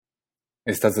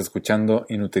Estás escuchando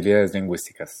Inutilidades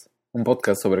Lingüísticas, un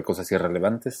podcast sobre cosas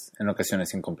irrelevantes, en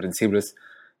ocasiones incomprensibles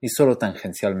y solo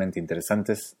tangencialmente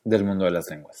interesantes del mundo de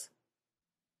las lenguas.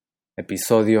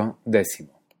 Episodio 10.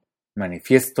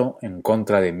 Manifiesto en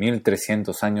contra de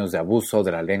 1300 años de abuso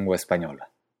de la lengua española.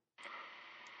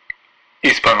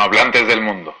 Hispanohablantes del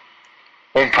mundo.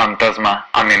 Un fantasma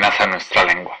amenaza nuestra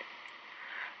lengua.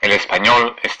 El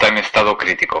español está en estado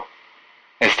crítico.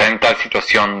 Está en tal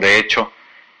situación, de hecho,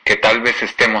 que tal vez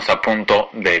estemos a punto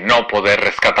de no poder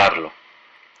rescatarlo.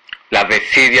 La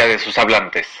desidia de sus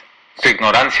hablantes, su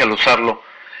ignorancia al usarlo,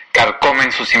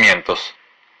 carcomen sus cimientos,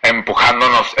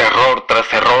 empujándonos error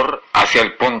tras error hacia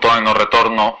el punto de no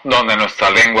retorno donde nuestra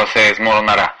lengua se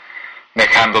desmoronará,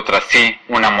 dejando tras sí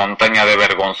una montaña de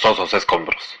vergonzosos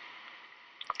escombros.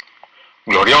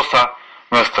 Gloriosa,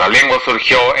 nuestra lengua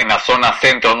surgió en la zona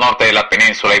centro-norte de la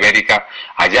península ibérica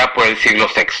allá por el siglo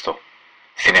VI.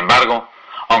 Sin embargo,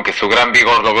 aunque su gran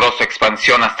vigor logró su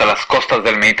expansión hasta las costas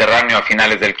del Mediterráneo a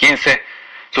finales del XV,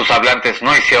 sus hablantes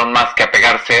no hicieron más que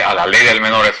apegarse a la ley del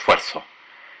menor esfuerzo.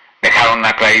 Dejaron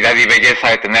la claridad y belleza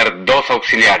de tener dos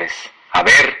auxiliares,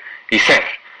 haber y ser,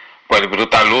 por el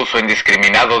brutal uso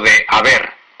indiscriminado de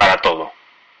haber para todo.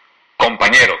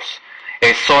 Compañeros,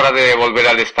 es hora de devolver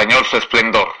al español su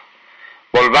esplendor.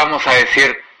 Volvamos a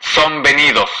decir son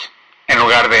venidos en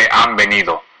lugar de han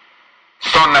venido.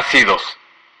 Son nacidos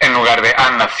en lugar de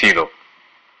han nacido.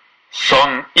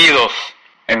 Son idos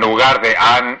en lugar de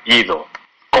han ido.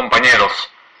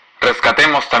 Compañeros,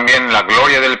 rescatemos también la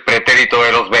gloria del pretérito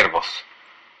de los verbos.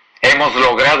 Hemos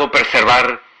logrado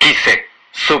preservar quise,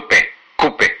 supe,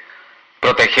 cupe,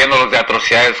 protegiéndolos de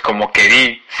atrocidades como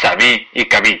querí, sabí y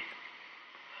cabí.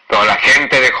 Pero la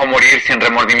gente dejó morir sin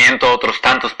remordimiento otros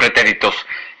tantos pretéritos,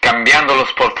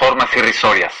 cambiándolos por formas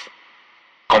irrisorias.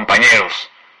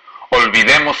 Compañeros,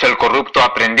 olvidemos el corrupto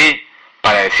aprendí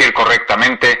para decir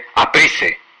correctamente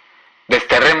aprise.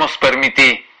 Desterremos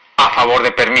permití a favor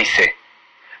de permise.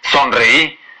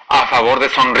 Sonreí a favor de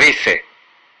sonrise.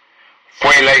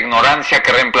 Fue la ignorancia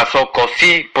que reemplazó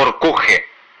cosí por cuje,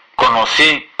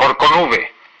 conocí por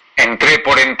conuve, entré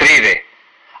por entride,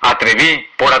 atreví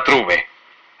por atruve,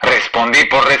 respondí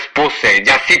por respuse,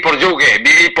 yací por yugue,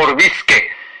 viví por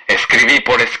visque, escribí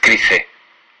por escrise.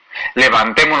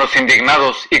 Levantémonos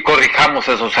indignados y corrijamos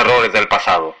esos errores del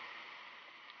pasado.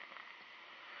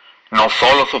 No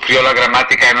solo sufrió la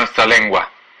gramática de nuestra lengua.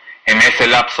 En ese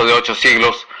lapso de 8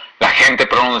 siglos, la gente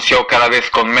pronunció cada vez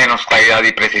con menos claridad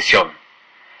y precisión.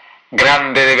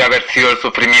 Grande debe haber sido el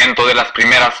sufrimiento de las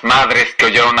primeras madres que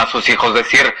oyeron a sus hijos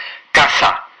decir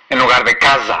casa en lugar de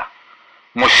casa,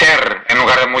 mujer en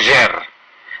lugar de mujer,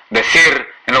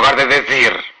 decir en lugar de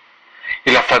decir.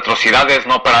 Y las atrocidades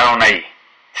no pararon ahí.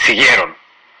 Siguieron.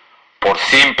 Por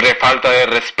simple falta de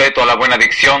respeto a la buena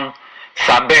dicción,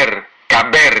 saber,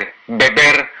 caber,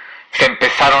 beber, se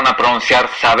empezaron a pronunciar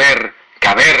saber,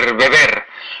 caber, beber,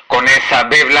 con esa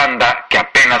B blanda que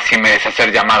apenas si merece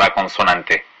ser llamada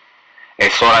consonante.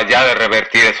 Es hora ya de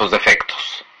revertir esos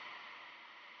defectos.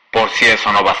 Por si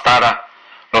eso no bastara,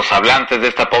 los hablantes de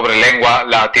esta pobre lengua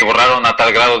la atiborraron a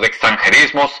tal grado de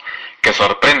extranjerismos que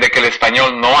sorprende que el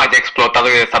español no haya explotado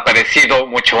y desaparecido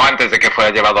mucho antes de que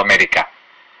fuera llevado a América.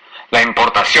 La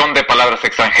importación de palabras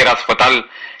extranjeras fue tal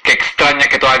que extraña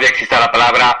que todavía exista la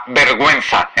palabra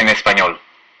vergüenza en español.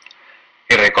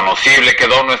 Irreconocible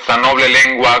quedó nuestra noble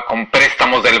lengua con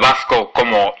préstamos del vasco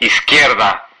como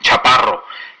izquierda, chaparro,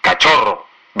 cachorro,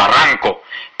 barranco,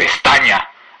 pestaña,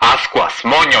 ascuas,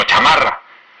 moño, chamarra,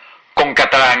 con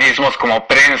catalanismos como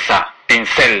prensa,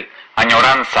 pincel,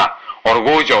 añoranza,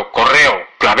 orgullo, correo,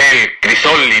 clavel,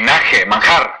 crisol, linaje,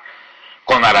 manjar,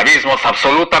 con arabismos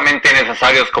absolutamente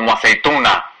necesarios como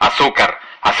aceituna, azúcar,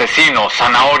 asesino,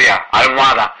 zanahoria,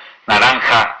 almohada,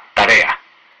 naranja, tarea.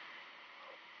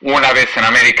 Una vez en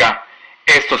América,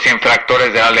 estos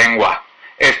infractores de la lengua,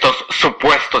 estos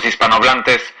supuestos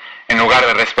hispanohablantes, en lugar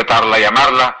de respetarla y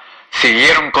amarla,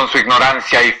 siguieron con su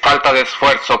ignorancia y falta de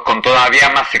esfuerzo con todavía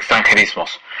más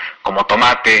extranjerismos, como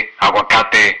tomate,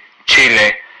 aguacate,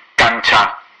 chile,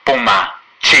 cancha, puma,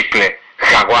 chicle,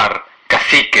 jaguar,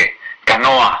 cacique,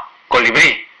 canoa,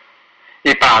 colibrí.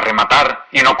 Y para rematar,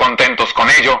 y no contentos con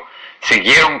ello,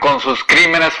 siguieron con sus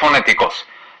crímenes fonéticos,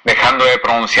 dejando de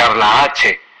pronunciar la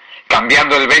H,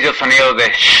 cambiando el bello sonido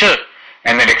de sh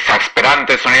en el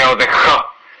exasperante sonido de j.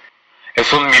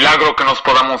 Es un milagro que nos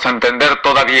podamos entender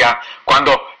todavía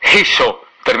cuando hisho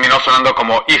terminó sonando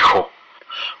como hijo,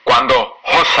 cuando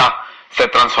hosa se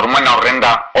transformó en la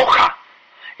horrenda hoja,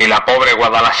 y la pobre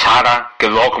Guadalajara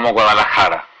quedó como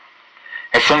Guadalajara.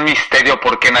 Es un misterio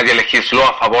por qué nadie legisló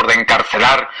a favor de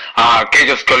encarcelar a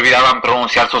aquellos que olvidaban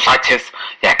pronunciar sus H's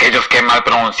y a aquellos que mal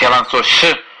pronunciaban sus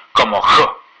sh como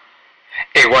j.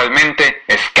 Igualmente,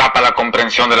 escapa la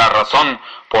comprensión de la razón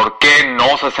por qué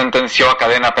no se sentenció a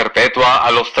cadena perpetua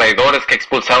a los traidores que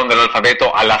expulsaron del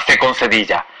alfabeto a la C con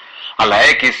cedilla, a la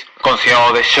X con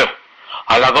signo de sh,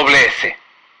 a la doble S.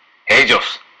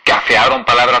 Ellos, que afearon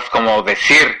palabras como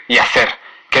decir y hacer,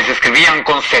 que se escribían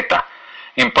con Z,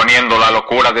 imponiendo la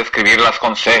locura de escribirlas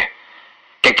con C,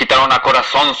 que quitaron a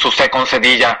corazón su C con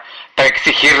cedilla para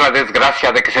exigir la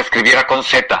desgracia de que se escribiera con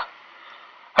Z.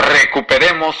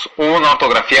 Recuperemos una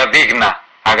ortografía digna,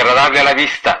 agradable a la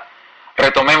vista.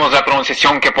 Retomemos la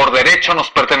pronunciación que por derecho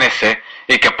nos pertenece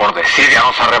y que por desidia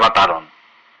nos arrebataron.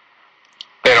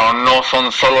 Pero no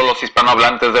son solo los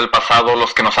hispanohablantes del pasado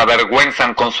los que nos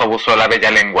avergüenzan con su abuso de la bella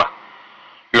lengua.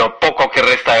 Lo poco que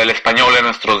resta del español en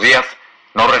nuestros días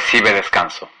no recibe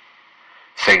descanso.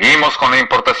 Seguimos con la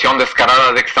importación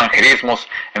descarada de extranjerismos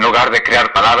en lugar de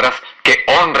crear palabras que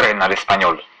honren al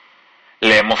español.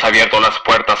 Le hemos abierto las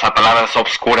puertas a palabras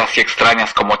obscuras y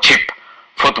extrañas como chip,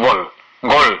 fútbol,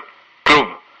 gol,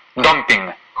 club,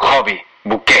 dumping, hobby,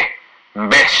 bouquet,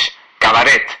 beige,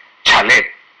 cabaret,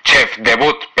 chalet, chef,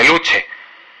 debut, peluche,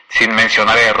 sin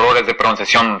mencionar errores de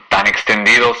pronunciación tan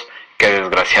extendidos que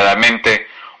desgraciadamente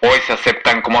hoy se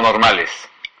aceptan como normales.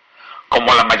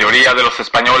 Como la mayoría de los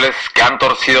españoles que han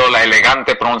torcido la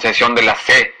elegante pronunciación de la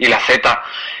C y la Z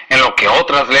en lo que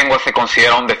otras lenguas se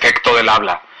considera un defecto del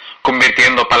habla,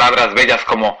 convirtiendo palabras bellas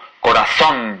como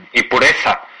corazón y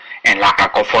pureza en la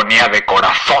cacofonía de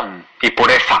corazón y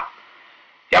pureza.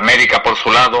 Y América, por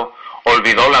su lado,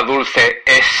 olvidó la dulce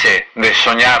S de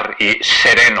soñar y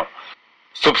sereno,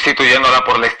 sustituyéndola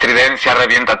por la estridencia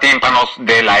revientatímpanos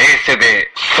de la S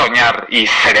de soñar y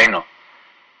sereno.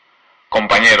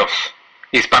 Compañeros,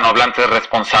 hispanohablantes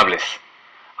responsables,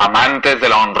 amantes de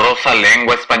la honrosa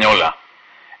lengua española,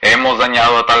 hemos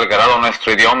dañado a tal grado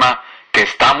nuestro idioma que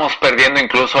estamos perdiendo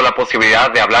incluso la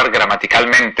posibilidad de hablar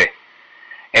gramaticalmente.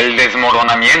 El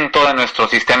desmoronamiento de nuestro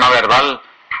sistema verbal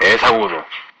es agudo.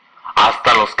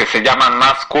 Hasta los que se llaman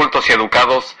más cultos y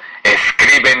educados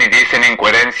escriben y dicen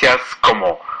incoherencias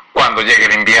como cuando llegue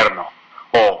el invierno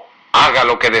o haga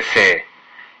lo que desee,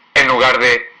 en lugar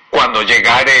de cuando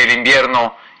llegare el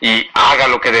invierno y haga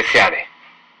lo que deseare.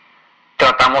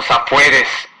 Tratamos a fueres,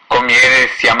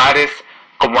 comieres y amares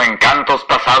como encantos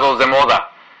pasados de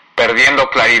moda, perdiendo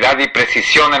claridad y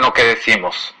precisión en lo que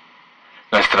decimos.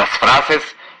 Nuestras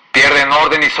frases pierden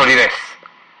orden y solidez.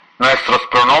 Nuestros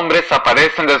pronombres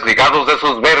aparecen desligados de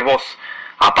sus verbos,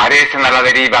 aparecen a la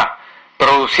deriva,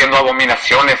 produciendo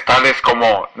abominaciones tales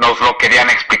como nos lo querían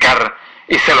explicar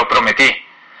y se lo prometí,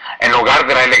 en lugar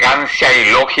de la elegancia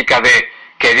y lógica de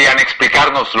querían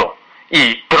explicárnoslo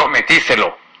y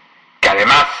prometíselo, que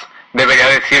además debería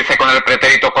decirse con el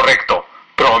pretérito correcto,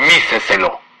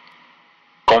 promíseselo.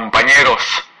 Compañeros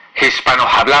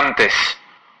hispanohablantes,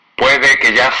 puede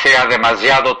que ya sea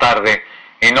demasiado tarde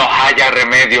y no haya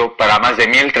remedio para más de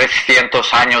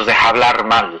 1300 años de hablar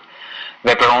mal,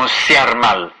 de pronunciar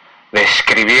mal, de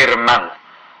escribir mal,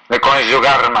 de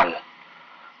conjugar mal.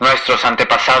 Nuestros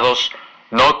antepasados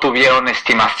no tuvieron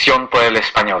estimación por el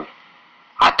español,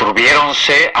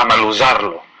 atreviéronse a mal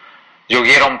usarlo,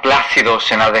 yugieron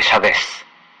plácidos en la dejadez.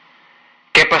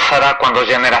 ¿Qué pasará cuando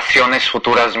generaciones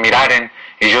futuras miraren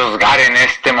y juzgaren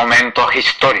este momento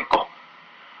histórico?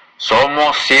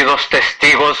 Somos sido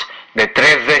testigos de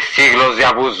 13 siglos de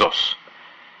abusos.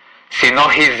 Si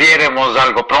no hiciéremos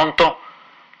algo pronto,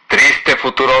 triste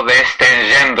futuro de este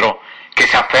engendro que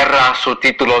se aferra a su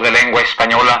título de lengua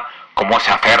española como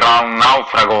se aferra a un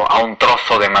náufrago a un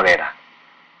trozo de madera.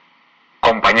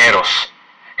 Compañeros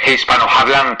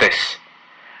hispanohablantes,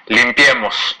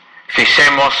 limpiemos,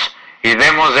 fijemos y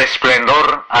demos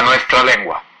esplendor a nuestra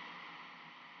lengua.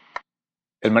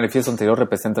 El manifiesto anterior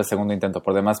representa el segundo intento,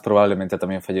 por demás probablemente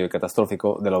también fallido y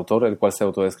catastrófico, del autor, el cual se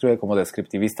autodescribe como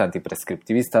descriptivista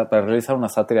antiprescriptivista, para realizar una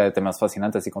sátira de temas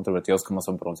fascinantes y controvertidos como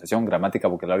son pronunciación, gramática,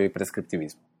 vocabulario y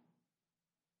prescriptivismo.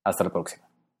 Hasta la próxima.